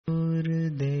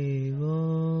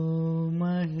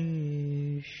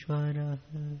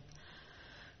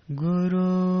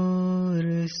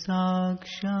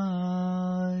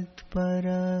गुरुर्साक्षात्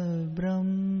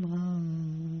परब्रह्म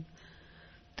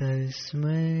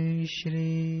तस्मै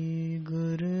श्री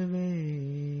गुरवे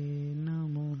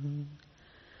नमः।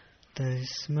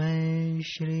 तस्मै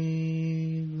श्री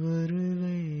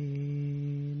गुरवे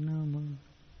नमः।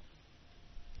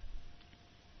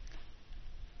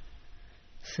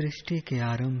 सृष्टि के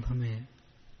आरंभ में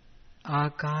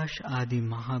आकाश आदि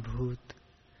महाभूत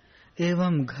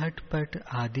एवं घटपट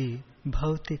आदि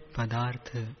भौतिक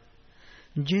पदार्थ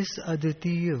जिस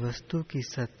अद्वितीय वस्तु की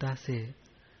सत्ता से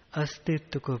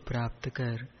अस्तित्व को प्राप्त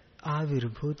कर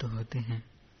आविर्भूत होते हैं,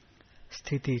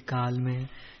 स्थिति काल में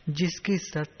जिसकी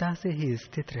सत्ता से ही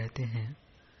स्थित रहते हैं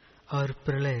और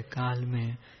प्रलय काल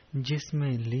में जिसमें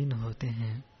लीन होते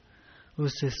हैं,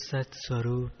 उस सत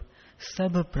स्वरूप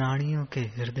सब प्राणियों के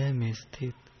हृदय में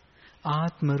स्थित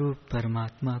आत्मरूप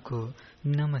परमात्मा को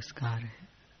नमस्कार है।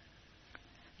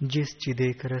 जिस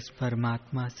चिदेकरस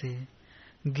परमात्मा से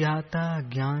ज्ञाता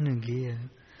ज्ञान ज्ञेय,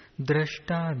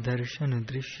 दृष्टा दर्शन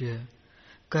दृश्य,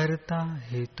 कर्ता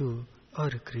हेतु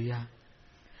और क्रिया,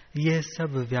 ये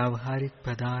सब व्यावहारिक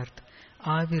पदार्थ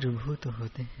आविर्भूत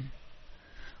होते हैं,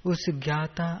 उस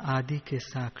ज्ञाता आदि के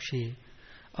साक्षी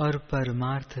और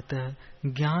परमार्थतः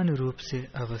ज्ञान रूप से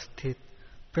अवस्थित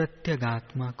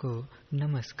प्रत्यगात्मा को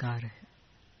नमस्कार है।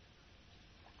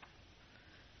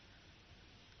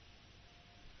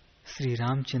 श्री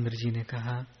रामचंद्र जी ने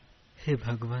कहा, हे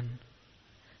भगवान,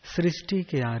 सृष्टि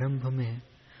के आरंभ में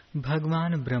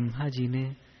भगवान ब्रह्मा जी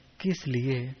ने किस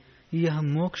लिए यह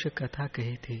मोक्ष कथा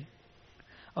कही थी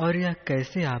और यह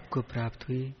कैसे आपको प्राप्त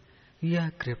हुई, यह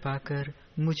कृपा कर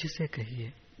मुझसे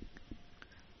कहिए।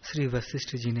 श्री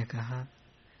वशिष्ठ जी ने कहा,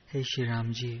 हे श्री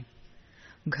राम जी,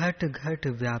 घट घट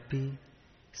व्यापी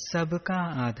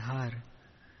सबका आधार,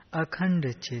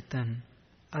 अखंड चेतन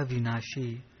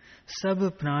अविनाशी,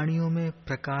 सब प्राणियों में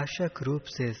प्रकाशक रूप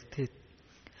से स्थित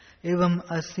एवं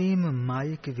असीम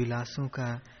मायिक विलासों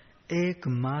का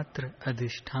एकमात्र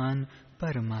अधिष्ठान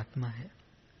परमात्मा है।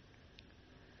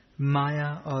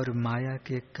 माया और माया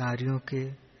के कार्यों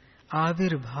के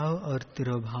आविर्भाव और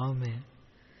तिरोभाव में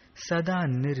सदा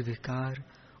निर्विकार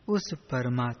उस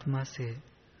परमात्मा से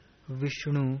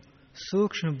विष्णु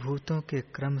सूक्ष्म भूतों के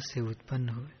क्रम से उत्पन्न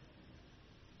हुए।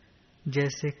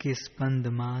 जैसे कि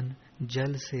स्पंदमान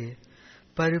जल से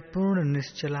परिपूर्ण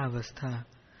निश्चलावस्था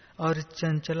और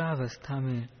चंचलावस्था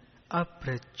में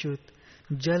अप्रच्युत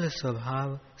जल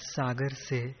स्वभाव सागर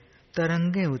से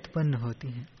तरंगें उत्पन्न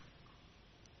होती हैं,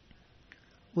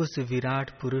 उस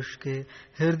विराट पुरुष के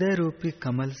हृदय रूपी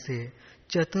कमल से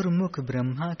चतुर्मुख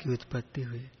ब्रह्मा की उत्पत्ति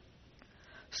हुई।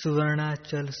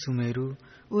 सुवर्णाचल सुमेरु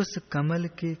उस कमल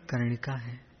की कर्णिका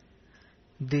है,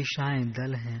 दिशाएं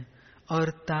दल हैं और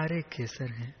तारे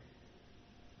केसर हैं।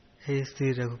 हे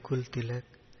श्री रघुकुल तिलक,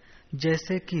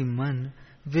 जैसे कि मन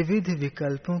विविध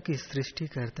विकल्पों की सृष्टि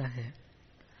करता है,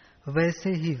 वैसे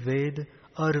ही वेद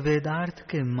और वेदार्थ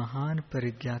के महान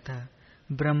परिज्ञाता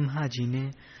ब्रह्मा जी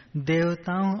ने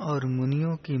देवताओं और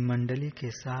मुनियों की मंडली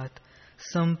के साथ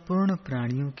संपूर्ण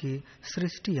प्राणियों की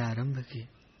सृष्टि आरंभ की।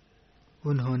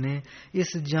 उन्होंने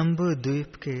इस जम्बू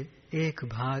द्वीप के एक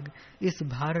भाग इस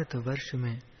भारतवर्ष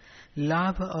में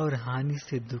लाभ और हानि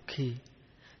से दुखी,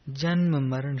 जन्म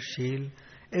मरणशील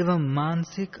एवं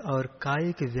मानसिक और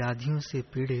कायिक व्याधियों से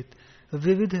पीड़ित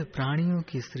विविध प्राणियों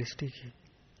की सृष्टि की।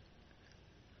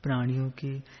 प्राणियों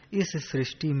की इस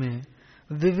सृष्टि में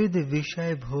विविध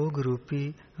विषय भोग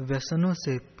रूपी व्यसनों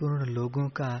से पूर्ण लोगों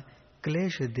का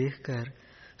क्लेश देखकर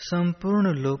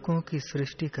संपूर्ण लोकों की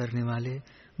सृष्टि करने वाले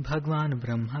भगवान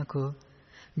ब्रह्मा को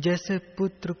जैसे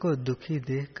पुत्र को दुखी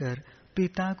देखकर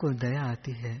पिता को दया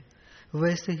आती है,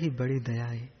 वैसे ही बड़ी दया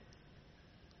आई।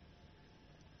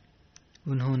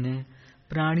 उन्होंने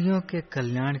प्राणियों के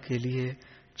कल्याण के लिए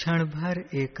क्षण भर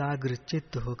एकाग्र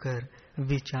चित्त होकर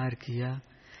विचार किया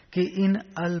कि इन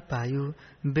अल्पायु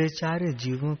बेचारे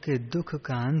जीवों के दुख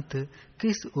का अंत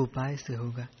किस उपाय से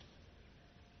होगा।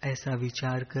 ऐसा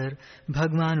विचार कर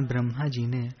भगवान ब्रह्मा जी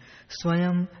ने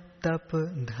स्वयं तप,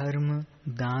 धर्म,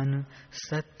 दान,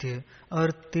 सत्य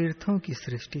और तीर्थों की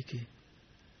सृष्टि की।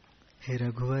 हे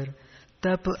रघुवर,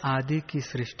 तप आदि की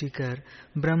सृष्टि कर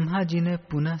ब्रह्मा जी ने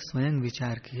पुनः स्वयं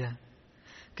विचार किया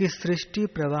कि सृष्टि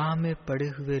प्रवाह में पड़े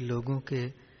हुए लोगों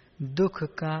के दुख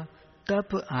का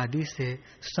तप आदि से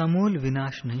समूल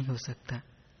विनाश नहीं हो सकता।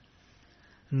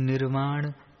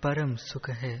 निर्वाण परम सुख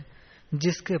है,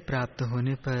 जिसके प्राप्त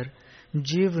होने पर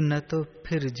जीव न तो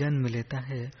फिर जन्म लेता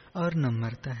है और न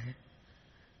मरता है।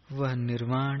 वह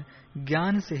निर्वाण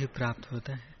ज्ञान से ही प्राप्त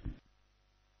होता है।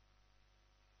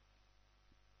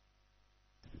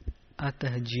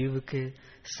 अतः जीव के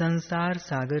संसार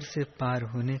सागर से पार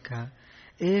होने का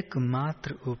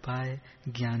एकमात्र उपाय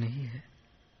ज्ञान ही है।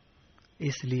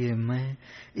 इसलिए मैं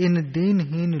इन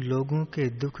दीनहीन लोगों के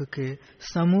दुख के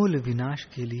समूल विनाश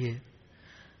के लिए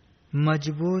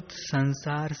मजबूत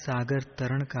संसार सागर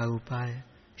तरण का उपाय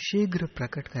शीघ्र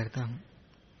प्रकट करता हूँ।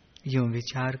 यूं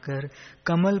विचार कर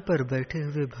कमल पर बैठे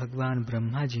हुए भगवान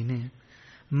ब्रह्मा जी ने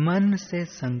मन से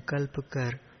संकल्प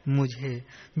कर मुझे,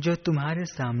 जो तुम्हारे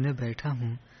सामने बैठा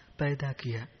हूँ, पैदा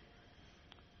किया।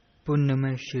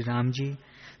 पुण्यमय श्री राम जी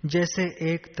जैसे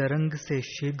एक तरंग से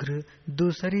शीघ्र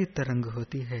दूसरी तरंग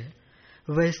होती है,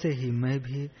 वैसे ही मैं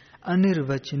भी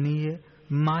अनिर्वचनीय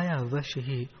मायावश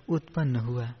ही उत्पन्न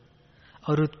हुआ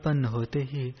और उत्पन्न होते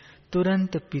ही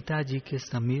तुरंत पिताजी के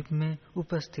समीप में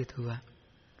उपस्थित हुआ,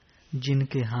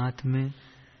 जिनके हाथ में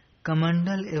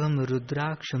कमंडल एवं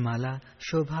रुद्राक्ष माला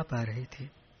शोभा पा रही थी।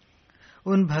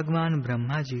 उन भगवान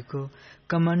ब्रह्मा जी को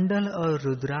कमंडल और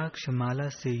रुद्राक्ष माला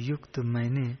से युक्त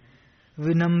मैंने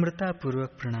विनम्रता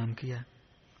पूर्वक प्रणाम किया।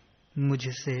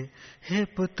 मुझसे हे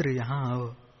पुत्र यहाँ आओ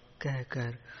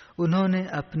कहकर उन्होंने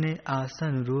अपने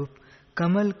आसन रूप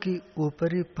कमल की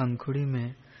ऊपरी पंखुड़ी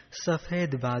में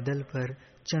सफेद बादल पर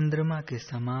चंद्रमा के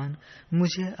समान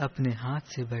मुझे अपने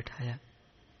हाथ से बैठाया।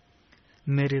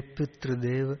 मेरे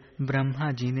पितृदेव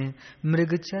ब्रह्मा जी ने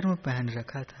मृगचर्म पहन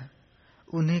रखा था,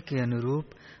 उन्हीं के अनुरूप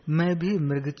मैं भी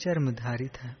मृगचर्मधारी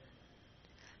था।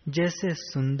 जैसे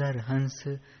सुंदर हंस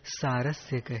सारस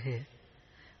से कहे,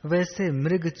 वैसे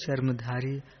मृग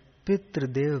चर्मधारी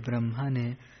पितृदेव ब्रह्मा ने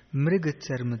मृग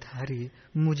चर्मधारी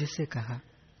मुझसे कहा,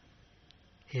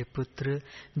 हे पुत्र,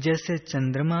 जैसे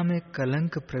चंद्रमा में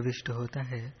कलंक प्रविष्ट होता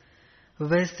है,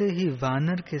 वैसे ही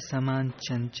वानर के समान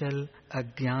चंचल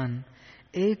अज्ञान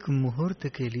एक मुहूर्त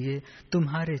के लिए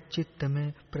तुम्हारे चित्त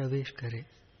में प्रवेश करे।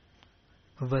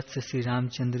 वत्स श्री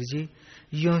रामचंद्र जी,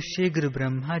 यों शीघ्र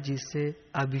ब्रह्मा जी से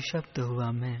अभिशप्त हुआ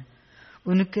मैं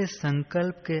उनके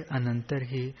संकल्प के अनंतर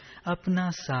ही अपना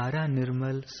सारा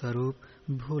निर्मल स्वरूप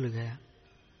भूल गया।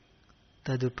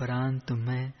 तदुपरांत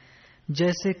मैं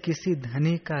जैसे किसी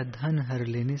धनी का धन हर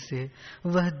लेने से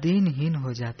वह दीनहीन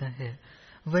हो जाता है,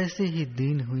 वैसे ही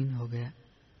दीनहीन हो गया।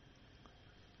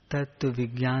 तत्व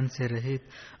विज्ञान से रहित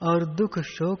और दुख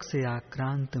शोक से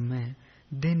आक्रांत मैं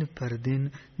दिन पर दिन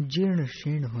जीर्ण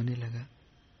शीर्ण होने लगा।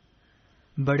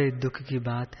 बड़े दुख की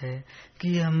बात है कि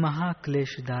यह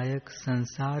महाक्लेशदायक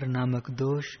संसार नामक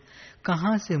दोष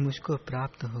कहाँ से मुझको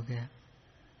प्राप्त हो गया,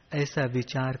 ऐसा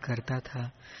विचार करता था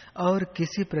और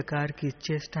किसी प्रकार की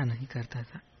चेष्टा नहीं करता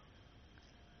था।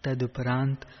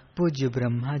 तदुपरांत पूज्य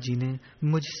ब्रह्मा जी ने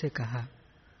मुझसे कहा,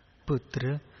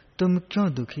 पुत्र, तुम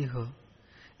क्यों दुखी हो?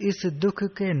 इस दुख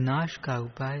के नाश का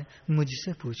उपाय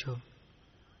मुझसे पूछो।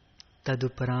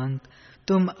 तदुपरांत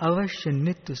तुम अवश्य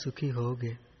नित्य सुखी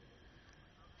होगे।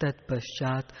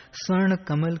 तत्पश्चात स्वर्ण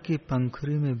कमल की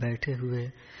पंखुरी में बैठे हुए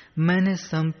मैंने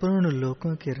संपूर्ण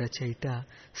लोकों के रचयिता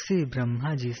श्री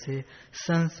ब्रह्मा जी से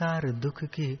संसार दुख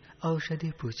की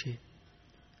औषधि पूछी।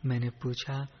 मैंने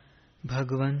पूछा,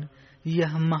 भगवन,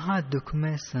 यह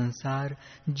महादुखमय संसार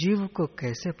जीव को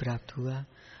कैसे प्राप्त हुआ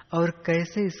और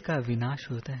कैसे इसका विनाश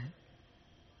होता है?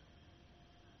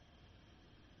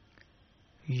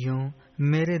 यूं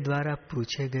मेरे द्वारा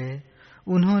पूछे गए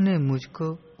उन्होंने मुझको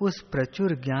उस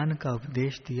प्रचुर ज्ञान का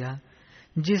उपदेश दिया,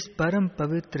 जिस परम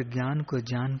पवित्र ज्ञान को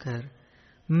जानकर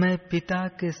मैं पिता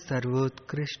के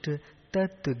सर्वोत्कृष्ट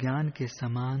तत्व ज्ञान के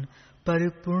समान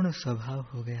परिपूर्ण स्वभाव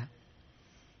हो गया।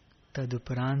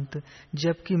 तदुपरांत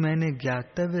जबकि मैंने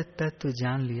ज्ञातव्य तत्व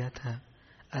जान लिया था,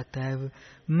 अतएव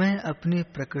मैं अपनी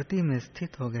प्रकृति में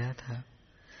स्थित हो गया था,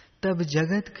 तब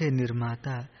जगत के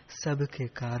निर्माता, सबके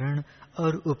कारण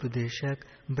और उपदेशक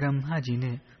ब्रह्मा जी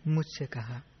ने मुझसे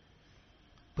कहा,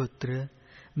 पुत्र,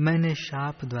 मैंने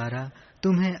शाप द्वारा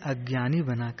तुम्हें अज्ञानी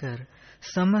बनाकर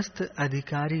समस्त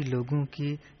अधिकारी लोगों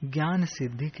की ज्ञान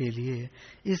सिद्धि के लिए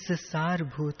इस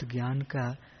सारभूत ज्ञान का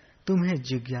तुम्हें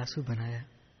जिज्ञासु बनाया।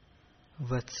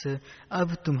 वत्स,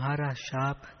 अब तुम्हारा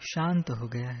शाप शांत हो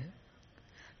गया है।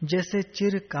 जैसे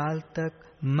चिरकाल तक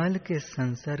मल के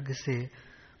संसर्ग से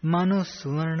मानो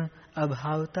सुवर्ण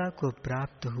अभावता को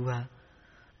प्राप्त हुआ,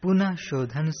 पुनः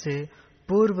शोधन से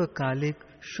पूर्वकालिक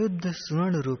शुद्ध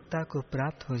स्वर्ण रूपता को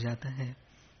प्राप्त हो जाता है,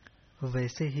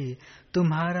 वैसे ही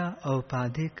तुम्हारा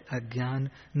औपाधिक अज्ञान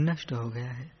नष्ट हो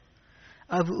गया है।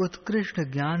 अब उत्कृष्ट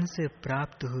ज्ञान से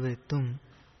प्राप्त हुए तुम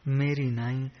मेरी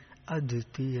नाई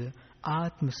अद्वितीय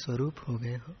आत्म स्वरूप हो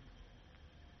गए हो।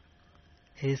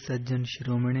 हे सज्जन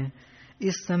शिरोमणे,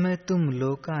 इस समय तुम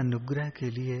लोकानुग्रह के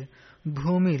लिए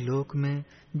भूमि लोक में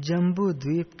जम्बू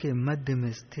द्वीप के मध्य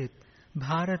में स्थित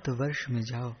भारतवर्ष में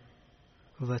जाओ।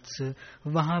 वत्स,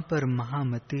 वहां पर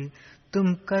महामती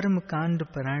तुम कर्म कांड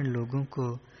परायण लोगों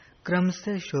को क्रम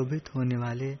से शोभित होने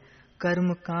वाले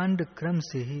कर्मकांड क्रम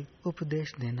से ही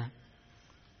उपदेश देना,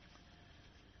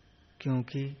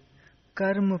 क्योंकि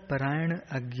कर्म परायण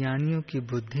अज्ञानियों की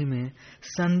बुद्धि में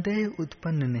संदेह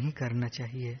उत्पन्न नहीं करना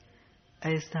चाहिए,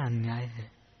 ऐसा अन्याय है।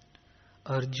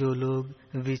 और जो लोग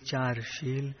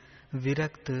विचारशील,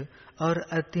 विरक्त और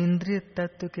अतीन्द्रिय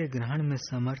तत्व के ग्रहण में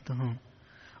समर्थ हों,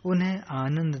 उन्हें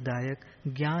आनंददायक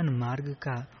ज्ञान मार्ग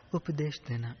का उपदेश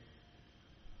देना।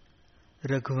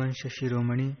 रघुवंश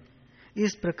शिरोमणि,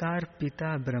 इस प्रकार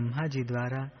पिता ब्रह्मा जी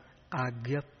द्वारा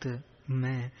आज्ञप्त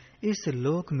मैं इस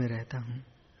लोक में रहता हूँ,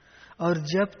 और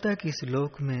जब तक इस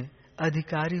लोक में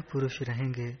अधिकारी पुरुष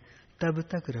रहेंगे तब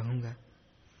तक रहूंगा।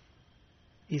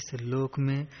 इस लोक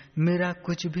में मेरा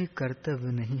कुछ भी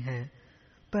कर्तव्य नहीं है,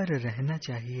 पर रहना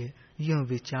चाहिए, यूं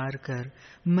विचार कर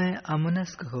मैं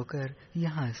अमनस्क होकर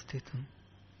यहाँ स्थित हूँ।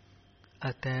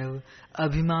 अतएव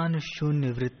अभिमान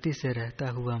शून्य वृत्ति से रहता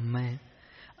हुआ मैं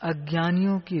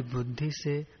अज्ञानियों की बुद्धि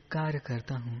से कार्य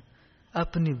करता हूँ,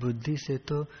 अपनी बुद्धि से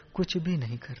तो कुछ भी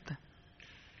नहीं करता।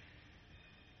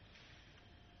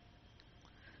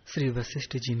 श्री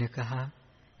वशिष्ठ जी ने कहा,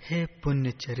 हे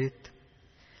पुण्य चरित,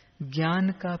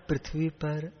 ज्ञान का पृथ्वी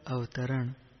पर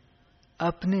अवतरण,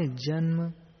 अपने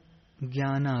जन्म,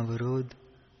 ज्ञानावरोध,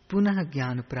 पुनः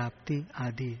ज्ञान प्राप्ति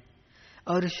आदि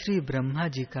और श्री ब्रह्मा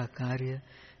जी का कार्य,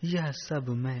 यह सब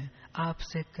मैं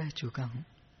आपसे कह चुका हूँ।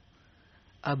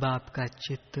 अब आपका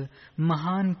चित्त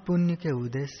महान पुण्य के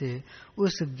उदय से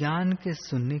उस ज्ञान के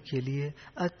सुनने के लिए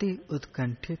अति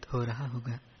उत्कंठित हो रहा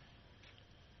होगा।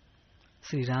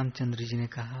 श्री रामचंद्र जी ने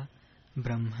कहा,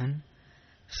 ब्रह्मन,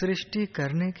 सृष्टि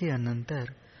करने के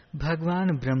अनंतर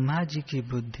भगवान ब्रह्मा जी की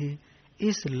बुद्धि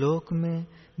इस लोक में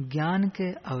ज्ञान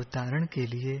के अवतारण के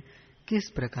लिए किस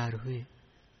प्रकार हुई,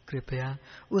 कृपया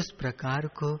उस प्रकार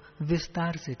को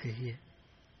विस्तार से कहिए।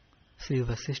 श्री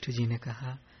वशिष्ठ जी ने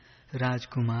कहा,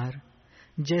 राजकुमार,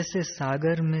 जैसे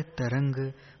सागर में तरंग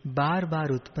बार बार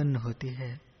उत्पन्न होती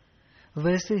है,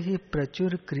 वैसे ही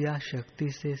प्रचुर क्रिया शक्ति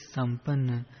से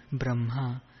संपन्न ब्रह्मा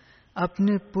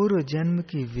अपने पूर्व जन्म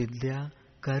की विद्या,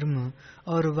 कर्म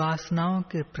और वासनाओं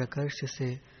के प्रकर्ष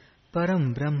से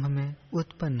परम ब्रह्म में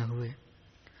उत्पन्न हुए।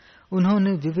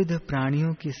 उन्होंने विविध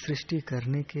प्राणियों की सृष्टि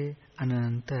करने के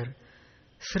अनंतर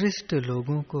सृष्ट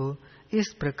लोगों को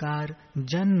इस प्रकार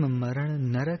जन्म, मरण,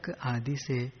 नरक आदि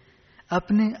से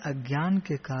अपने अज्ञान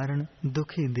के कारण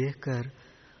दुखी देखकर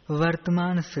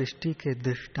वर्तमान सृष्टि के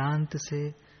दृष्टांत से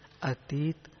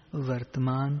अतीत,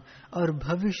 वर्तमान और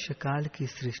भविष्य काल की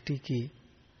सृष्टि की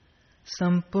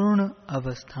संपूर्ण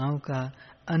अवस्थाओं का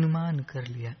अनुमान कर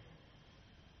लिया।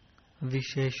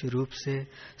 विशेष रूप से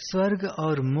स्वर्ग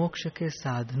और मोक्ष के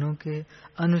साधनों के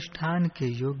अनुष्ठान के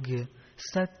योग्य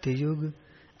सत्य युग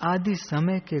आदि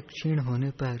समय के क्षीण होने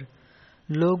पर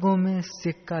लोगों में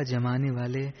सिक्का जमाने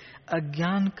वाले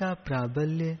अज्ञान का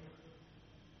प्राबल्य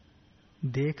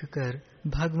देखकर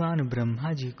भगवान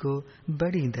ब्रह्मा जी को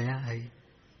बड़ी दया आई।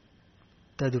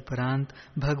 तदुपरांत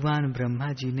भगवान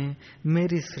ब्रह्मा जी ने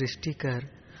मेरी सृष्टि कर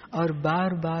और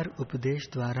बार बार उपदेश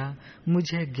द्वारा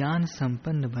मुझे ज्ञान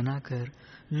संपन्न बनाकर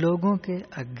लोगों के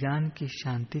अज्ञान की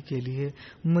शांति के लिए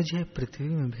मुझे पृथ्वी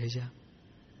में भेजा।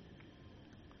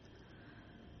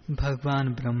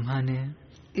 भगवान ब्रह्मा ने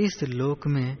इस लोक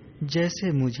में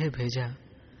जैसे मुझे भेजा,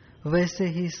 वैसे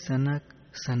ही सनक,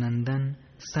 सनंदन,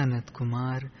 सनत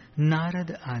कुमार,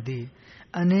 नारद आदि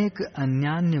अनेक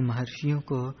अन्यान्य महर्षियों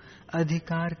को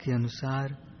अधिकार के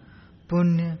अनुसार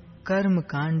पुण्य, कर्म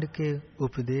कांड के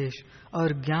उपदेश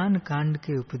और ज्ञान कांड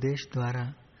के उपदेश द्वारा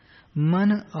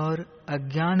मन और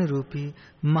अज्ञान रूपी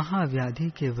महाव्याधि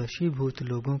के वशीभूत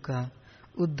लोगों का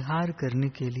उद्धार करने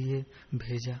के लिए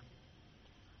भेजा।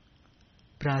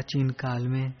 प्राचीन काल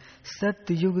में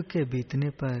सत्य युग के बीतने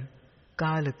पर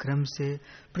काल क्रम से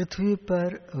पृथ्वी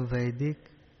पर वैदिक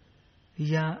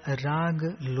या राग,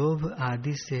 लोभ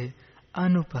आदि से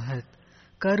अनुपहत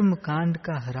कर्म कांड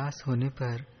का ह्रास होने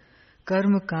पर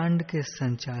कर्म कांड के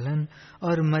संचालन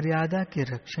और मर्यादा के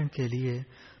रक्षण के लिए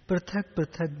पृथक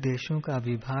पृथक देशों का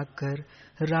विभाग कर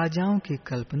राजाओं की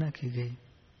कल्पना की गई।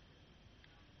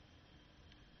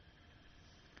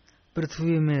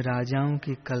 पृथ्वी में राजाओं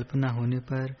की कल्पना होने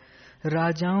पर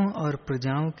राजाओं और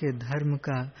प्रजाओं के धर्म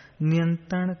का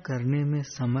नियंत्रण करने में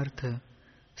समर्थ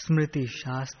स्मृति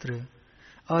शास्त्र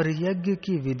और यज्ञ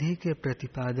की विधि के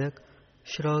प्रतिपादक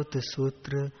श्रौत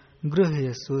सूत्र,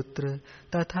 गृह्य सूत्र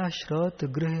तथा श्रौत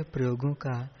गृह्य प्रयोगों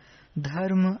का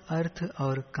धर्म, अर्थ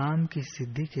और काम की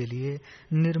सिद्धि के लिए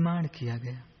निर्माण किया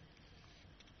गया।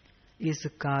 इस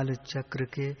काल चक्र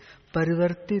के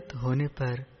परिवर्तित होने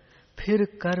पर फिर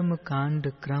कर्म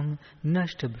कांड क्रम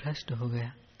नष्ट भ्रष्ट हो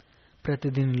गया।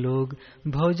 प्रतिदिन लोग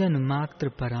भोजन मात्र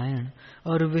परायण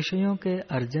और विषयों के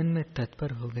अर्जन में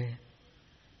तत्पर हो गए।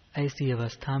 ऐसी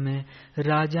अवस्था में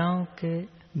राजाओं के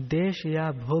देश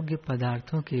या भोग्य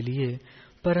पदार्थों के लिए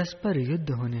परस्पर युद्ध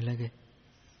होने लगे।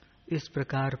 इस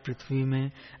प्रकार पृथ्वी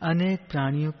में अनेक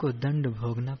प्राणियों को दंड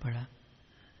भोगना पड़ा।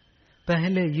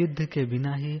 पहले युद्ध के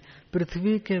बिना ही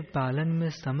पृथ्वी के पालन में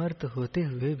समर्थ होते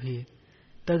हुए भी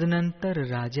तदनंतर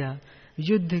राजा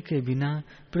युद्ध के बिना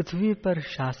पृथ्वी पर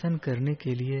शासन करने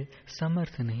के लिए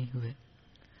समर्थ नहीं हुए।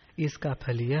 इसका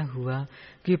फल यह हुआ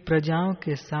कि प्रजाओं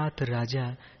के साथ राजा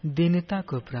दीनता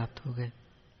को प्राप्त हो गए।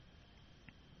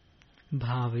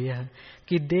 भाव यह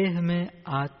कि देह में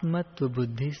आत्मत्व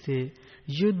बुद्धि से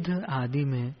युद्ध आदि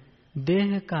में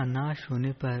देह का नाश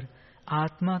होने पर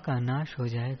आत्मा का नाश हो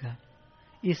जाएगा,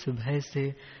 इस भय से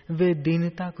वे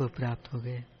दीनता को प्राप्त हो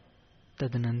गए।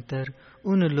 तदनंतर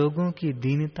उन लोगों की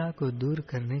दीनता को दूर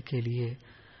करने के लिए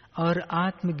और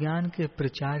आत्मज्ञान के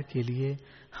प्रचार के लिए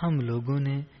हम लोगों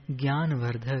ने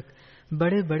ज्ञानवर्धक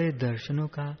बड़े बड़े दर्शनों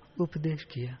का उपदेश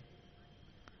किया।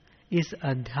 इस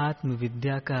अध्यात्म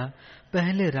विद्या का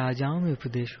पहले राजाओं में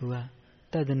उपदेश हुआ,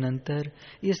 तदनंतर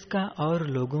इसका और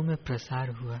लोगों में प्रसार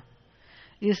हुआ।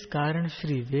 इस कारण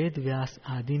श्री वेद व्यास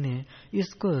आदि ने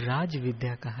इसको राज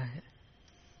विद्या कहा है।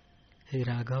 हे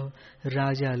राघव,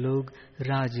 राजा लोग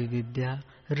राज विद्या,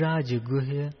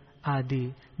 राजगुह्य आदि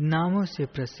नामों से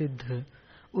प्रसिद्ध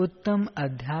उत्तम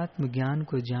अध्यात्म ज्ञान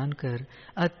को जानकर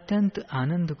अत्यंत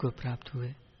आनंद को प्राप्त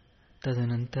हुए।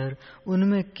 तदनंतर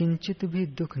उनमें किंचित भी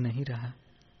दुख नहीं रहा।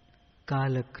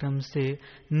 कालक्रम से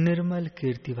निर्मल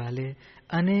कीर्ति वाले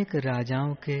अनेक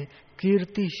राजाओं के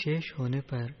कीर्ति शेष होने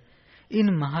पर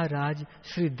इन महाराज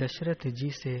श्री दशरथ जी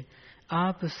से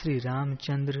आप श्री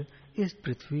रामचंद्र इस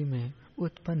पृथ्वी में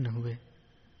उत्पन्न हुए।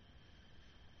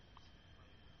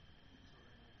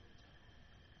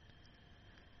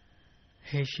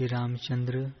 हे श्री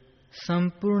रामचंद्र,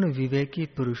 संपूर्ण विवेकी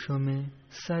पुरुषों में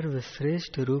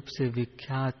सर्वश्रेष्ठ रूप से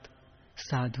विख्यात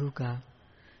साधु का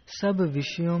सब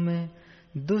विषयों में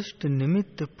दुष्ट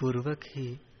निमित्त पूर्वक ही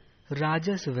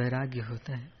राजस वैराग्य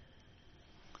होता है।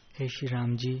 हे श्री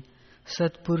राम जी,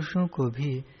 सत्पुरुषों को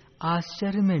भी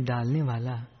आश्चर्य में डालने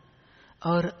वाला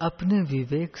और अपने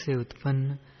विवेक से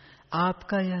उत्पन्न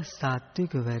आपका यह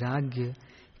सात्विक वैराग्य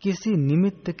किसी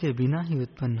निमित्त के बिना ही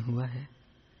उत्पन्न हुआ है।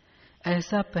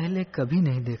 ऐसा पहले कभी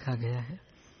नहीं देखा गया है।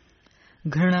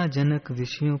 घृणाजनक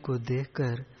विषयों को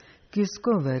देखकर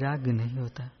किसको वैराग्य नहीं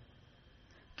होता,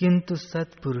 किंतु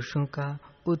सत्पुरुषों का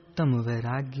उत्तम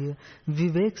वैराग्य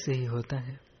विवेक से ही होता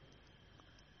है।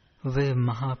 वे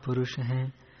महापुरुष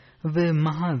हैं, वे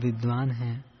महाविद्वान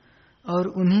हैं और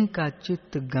उन्हीं का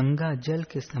चित्त गंगा जल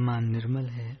के समान निर्मल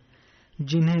है,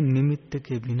 जिन्हें निमित्त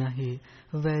के बिना ही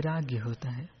वैराग्य होता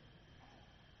है।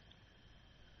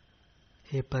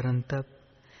 हे परंतप,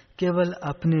 केवल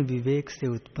अपने विवेक से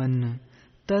उत्पन्न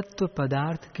तत्व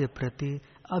पदार्थ के प्रति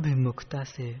अभिमुखता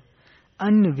से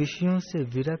अन्य विषयों से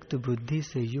विरक्त बुद्धि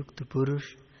से युक्त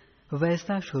पुरुष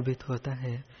वैसा शोभित होता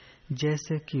है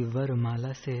जैसे कि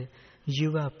वरमाला से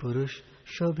युवा पुरुष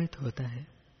शोभित होता है।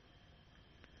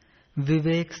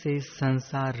 विवेक से इस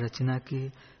संसार रचना की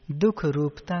दुख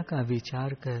रूपता का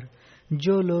विचार कर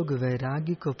जो लोग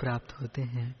वैराग्य को प्राप्त होते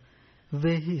हैं,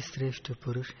 वे ही श्रेष्ठ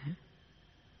पुरुष हैं।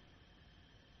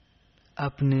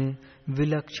 अपने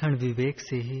विलक्षण विवेक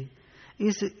से ही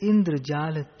इस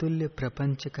इंद्रजाल तुल्य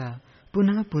प्रपंच का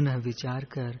पुनः पुनः विचार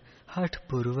कर हठ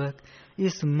पूर्वक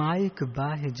इस माइक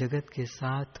बाह्य जगत के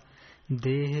साथ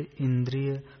देह,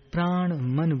 इंद्रिय, प्राण,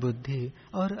 मन, बुद्धि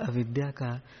और अविद्या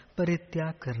का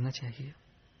परित्याग करना चाहिए।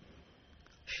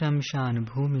 शमशान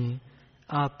भूमि,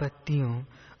 आपत्तियों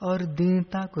और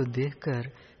दीनता को देखकर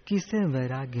किसे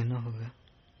वैराग्य न होगा।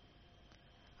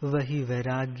 वही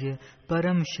वैराग्य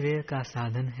परम श्रेय का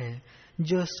साधन है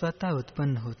जो स्वतः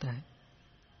उत्पन्न होता है।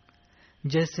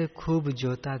 जैसे खूब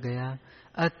जोता गया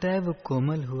अतैव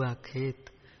कोमल हुआ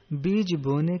खेत बीज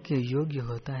बोने के योग्य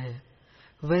होता है,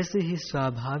 वैसे ही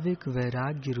स्वाभाविक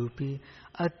वैराग्य रूपी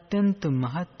अत्यंत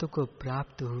महत्व को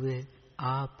प्राप्त हुए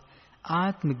आप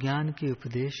आत्मज्ञान के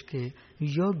उपदेश के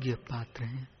योग्य पात्र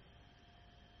हैं।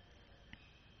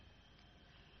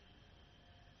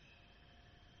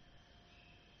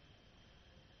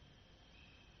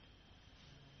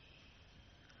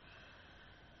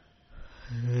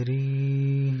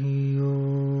 हरि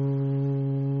ओम।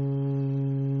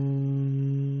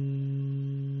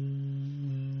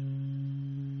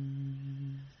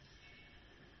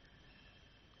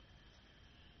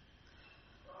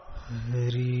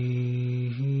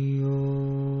 हरि ओम।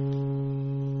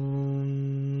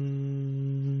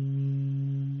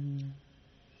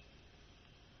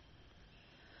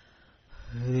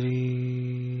 हरि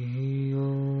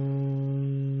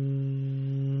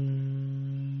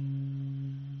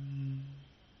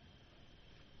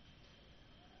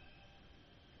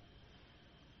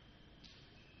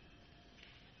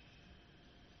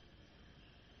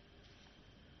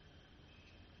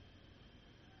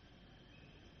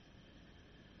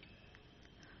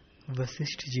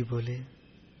वशिष्ठ जी बोले,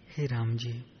 हे राम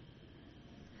जी,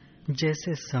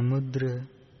 जैसे समुद्र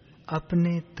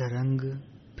अपने तरंग,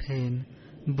 फेन,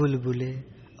 बुलबुले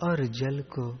और जल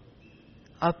को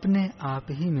अपने आप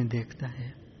ही में देखता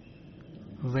है,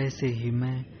 वैसे ही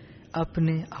मैं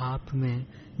अपने आप में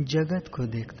जगत को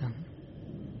देखता हूँ।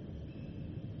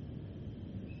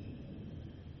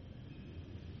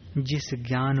 जिस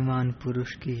ज्ञानवान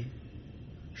पुरुष की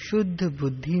शुद्ध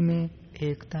बुद्धि में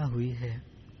एकता हुई है,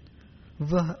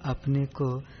 वह अपने को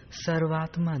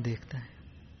सर्वात्मा देखता है।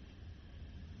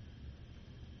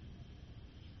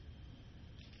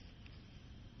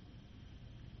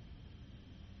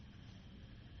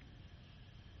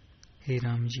 हे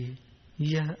राम जी,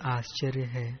 यह आश्चर्य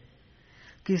है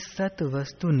कि सत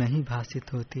वस्तु नहीं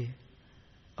भासित होती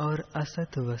और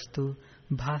असत वस्तु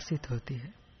भासित होती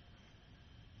है।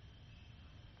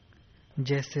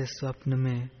 जैसे स्वप्न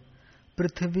में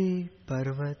पृथ्वी,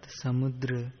 पर्वत,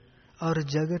 समुद्र और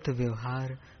जगत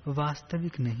व्यवहार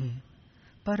वास्तविक नहीं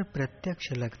पर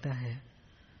प्रत्यक्ष लगता है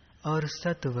और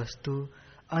सत वस्तु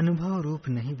अनुभव रूप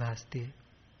नहीं भासती,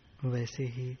 वैसे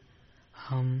ही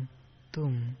हम,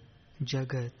 तुम,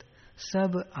 जगत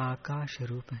सब आकाश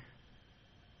रूप हैं।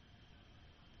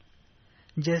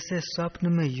 जैसे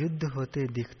स्वप्न में युद्ध होते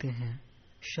दिखते हैं,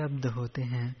 शब्द होते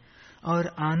हैं और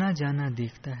आना जाना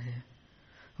दिखता है,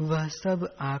 वह सब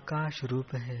आकाश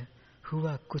रूप है,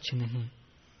 हुआ कुछ नहीं,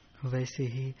 वैसे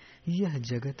ही यह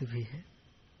जगत भी है।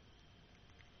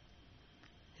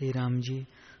 हे राम जी,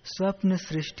 स्वप्न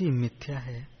सृष्टि मिथ्या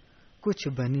है, कुछ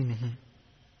बनी नहीं,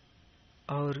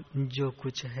 और जो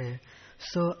कुछ है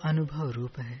सो अनुभव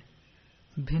रूप है,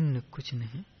 भिन्न कुछ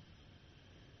नहीं।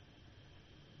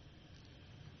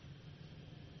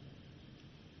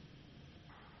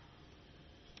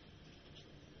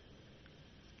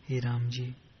 हे राम जी,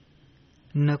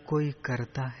 न कोई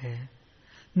करता है,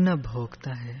 न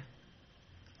भोगता है,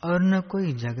 और न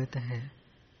कोई जगत है,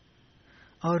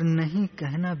 और नहीं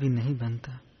कहना भी नहीं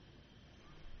बनता।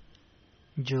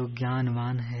 जो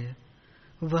ज्ञानवान है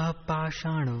वह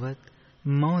पाषाणवत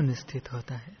मौन स्थित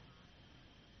होता है।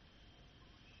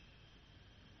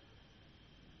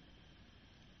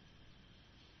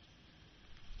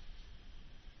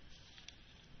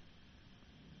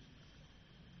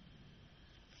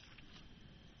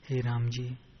 हे राम जी,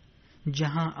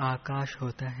 जहाँ आकाश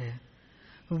होता है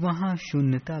वहाँ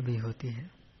शून्यता भी होती है,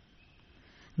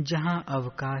 जहाँ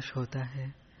अवकाश होता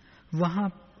है वहाँ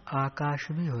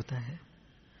आकाश भी होता है,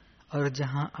 और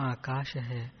जहाँ आकाश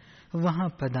है वहाँ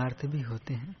पदार्थ भी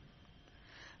होते हैं।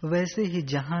 वैसे ही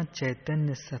जहाँ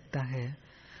चैतन्य सत्ता है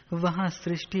वहाँ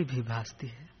सृष्टि भी भासती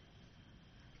है,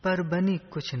 पर बनी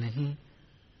कुछ नहीं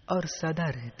और सदा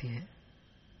रहती है।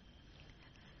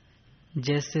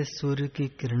 जैसे सूर्य की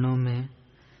किरणों में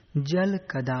जल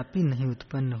कदापि नहीं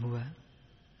उत्पन्न हुआ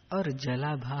और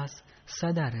जलाभास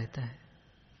सदा रहता है,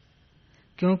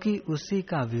 क्योंकि उसी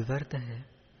का विवर्त है,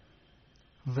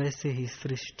 वैसे ही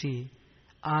सृष्टि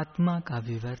आत्मा का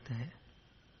विवर्त है।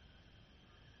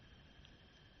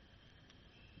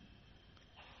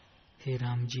 हे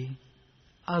राम जी,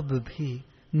 अब भी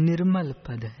निर्मल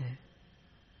पद है,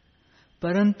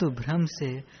 परंतु भ्रम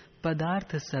से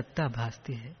पदार्थ सत्ता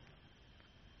भासती है।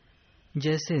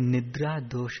 जैसे निद्रा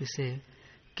दोष से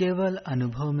केवल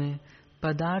अनुभव में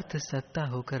पदार्थ सत्ता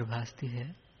होकर भासती है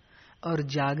और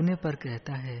जागने पर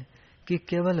कहता है कि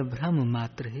केवल भ्रम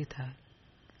मात्र ही था,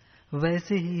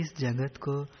 वैसे ही इस जगत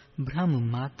को भ्रम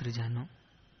मात्र जानो।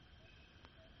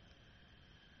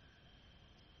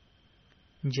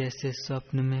 जैसे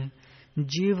स्वप्न में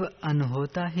जीव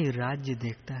अनहोता ही राज्य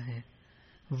देखता है,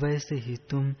 वैसे ही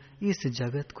तुम इस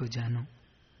जगत को जानो।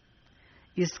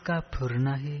 इसका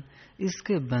फुरना ही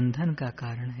इसके बंधन का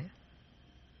कारण है।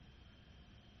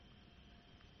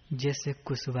 जैसे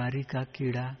कुसवारी का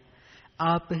कीड़ा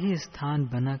आप ही स्थान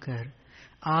बनाकर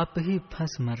आप ही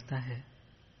फंस मरता है,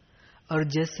 और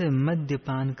जैसे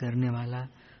मद्यपान करने वाला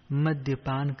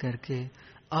मद्यपान करके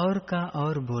और का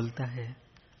और बोलता है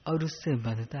और उससे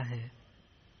बंधता है,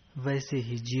 वैसे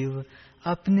ही जीव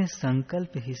अपने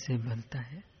संकल्प ही से बंधता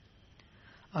है,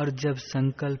 और जब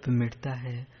संकल्प मिटता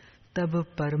है तब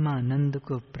परमानंद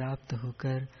को प्राप्त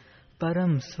होकर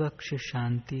परम स्वच्छ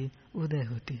शांति उदय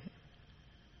होती है।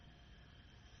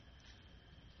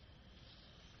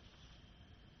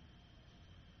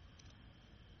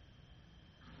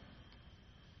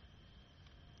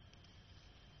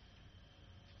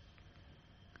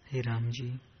 हे राम जी,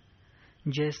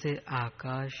 जैसे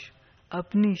आकाश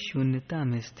अपनी शून्यता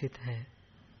में स्थित है,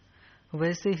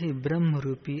 वैसे ही ब्रह्म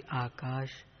रूपी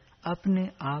आकाश अपने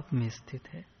आप में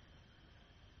स्थित है।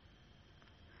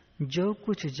 जो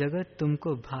कुछ जगत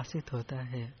तुमको भासित होता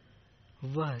है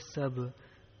वह सब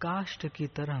काष्ठ की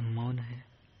तरह मौन है,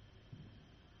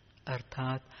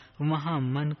 अर्थात वहां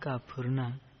मन का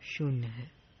फुरना शून्य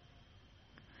है।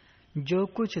 जो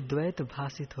कुछ द्वैत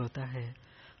भासित होता है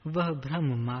वह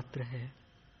भ्रम मात्र है।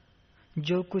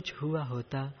 जो कुछ हुआ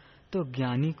होता तो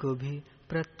ज्ञानी को भी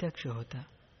प्रत्यक्ष होता,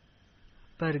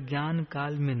 पर ज्ञान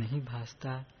काल में नहीं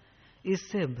भासता,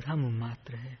 इससे भ्रम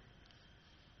मात्र है।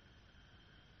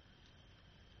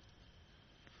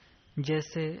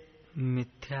 जैसे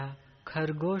मिथ्या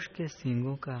खरगोश के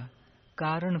सींगों का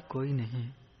कारण कोई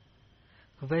नहीं,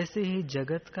 वैसे ही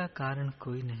जगत का कारण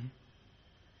कोई नहीं।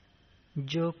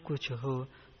 जो कुछ हो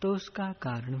तो उसका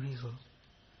कारण भी हो,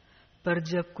 पर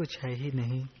जब कुछ है ही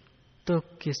नहीं तो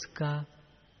किसका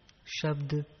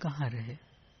शब्द कहाँ रहे।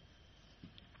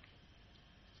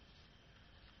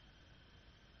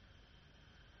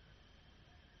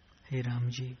 हे राम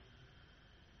जी,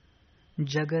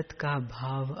 जगत का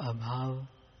भाव अभाव,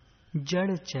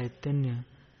 जड़ चैतन्य,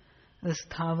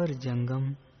 स्थावर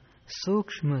जंगम,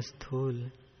 सूक्ष्म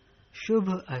स्थूल,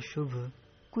 शुभ अशुभ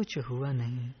कुछ हुआ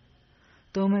नहीं,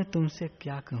 तो मैं तुमसे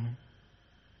क्या कहूं।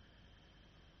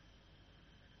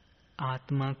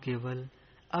 आत्मा केवल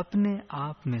अपने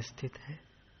आप में स्थित है।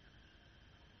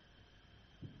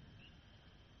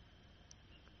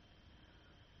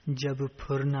 जब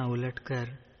फुरना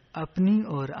उलटकर अपनी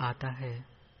ओर आता है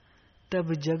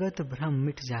तब जगत भ्रम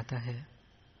मिट जाता है,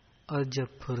 और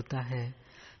जब फुरता है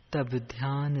तब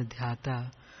ध्यान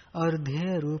ध्याता और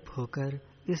ध्येय रूप होकर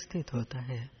स्थित होता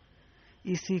है।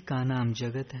 इसी का नाम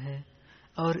जगत है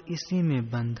और इसी में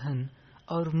बंधन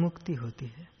और मुक्ति होती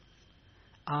है।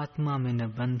 आत्मा में न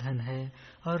बंधन है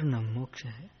और न मोक्ष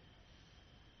है।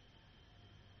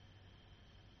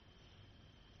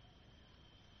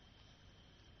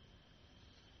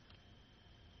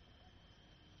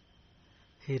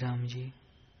 हे राम जी,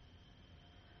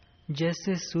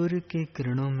 जैसे सूर्य के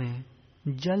किरणों में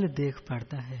जल देख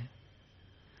पड़ता है,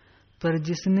 पर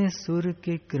जिसने सूर्य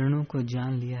के किरणों को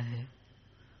जान लिया है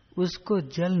उसको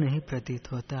जल नहीं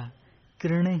प्रतीत होता,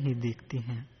 किरणें ही दिखती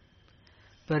हैं।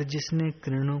 पर जिसने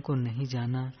किरणों को नहीं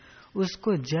जाना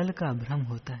उसको जल का भ्रम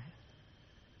होता है।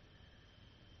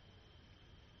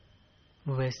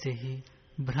 वैसे ही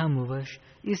भ्रमवश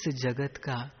इस जगत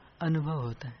का अनुभव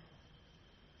होता है।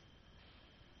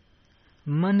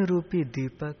 मन रूपी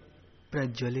दीपक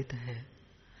प्रज्वलित है,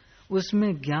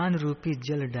 उसमें ज्ञान रूपी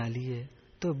जल डालिए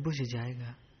तो बुझ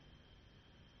जाएगा।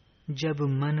 जब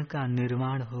मन का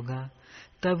निर्माण होगा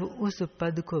तब उस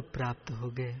पद को प्राप्त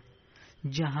होगे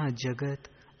जहां जगत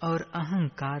और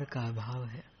अहंकार का अभाव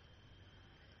है।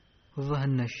 वह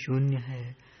न शून्य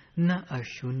है न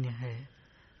अशून्य है,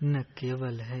 न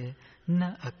केवल है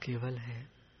न अकेवल है,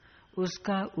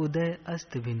 उसका उदय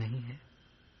अस्त भी नहीं है।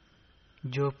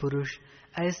 जो पुरुष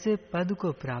ऐसे पद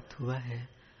को प्राप्त हुआ है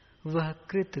वह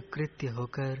कृत कृत्य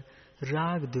होकर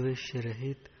राग द्वेष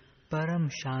रहित परम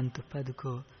शांत पद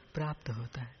को प्राप्त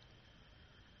होता है।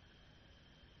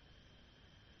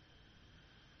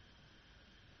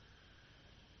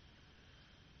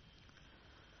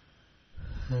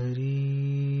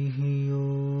 हरि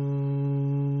ओम।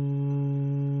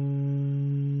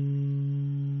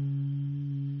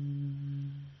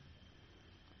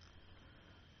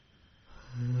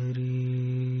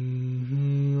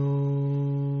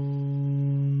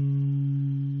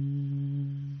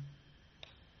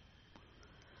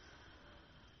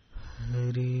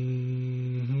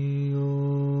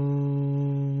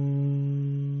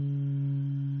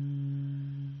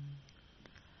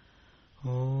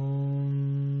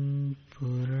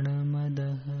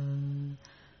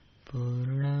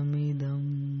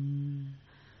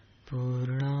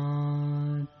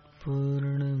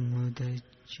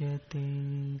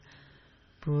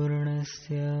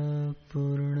 पूर्णस्य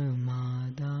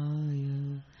पूर्णमादाय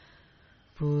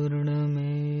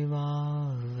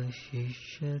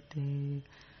पूर्णमेवावशिष्यते।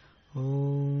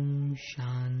 ओम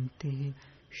शांति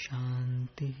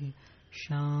शांति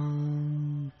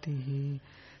शांति।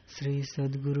 श्री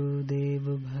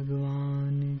सद्गुरुदेव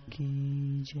भगवान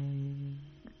की जय।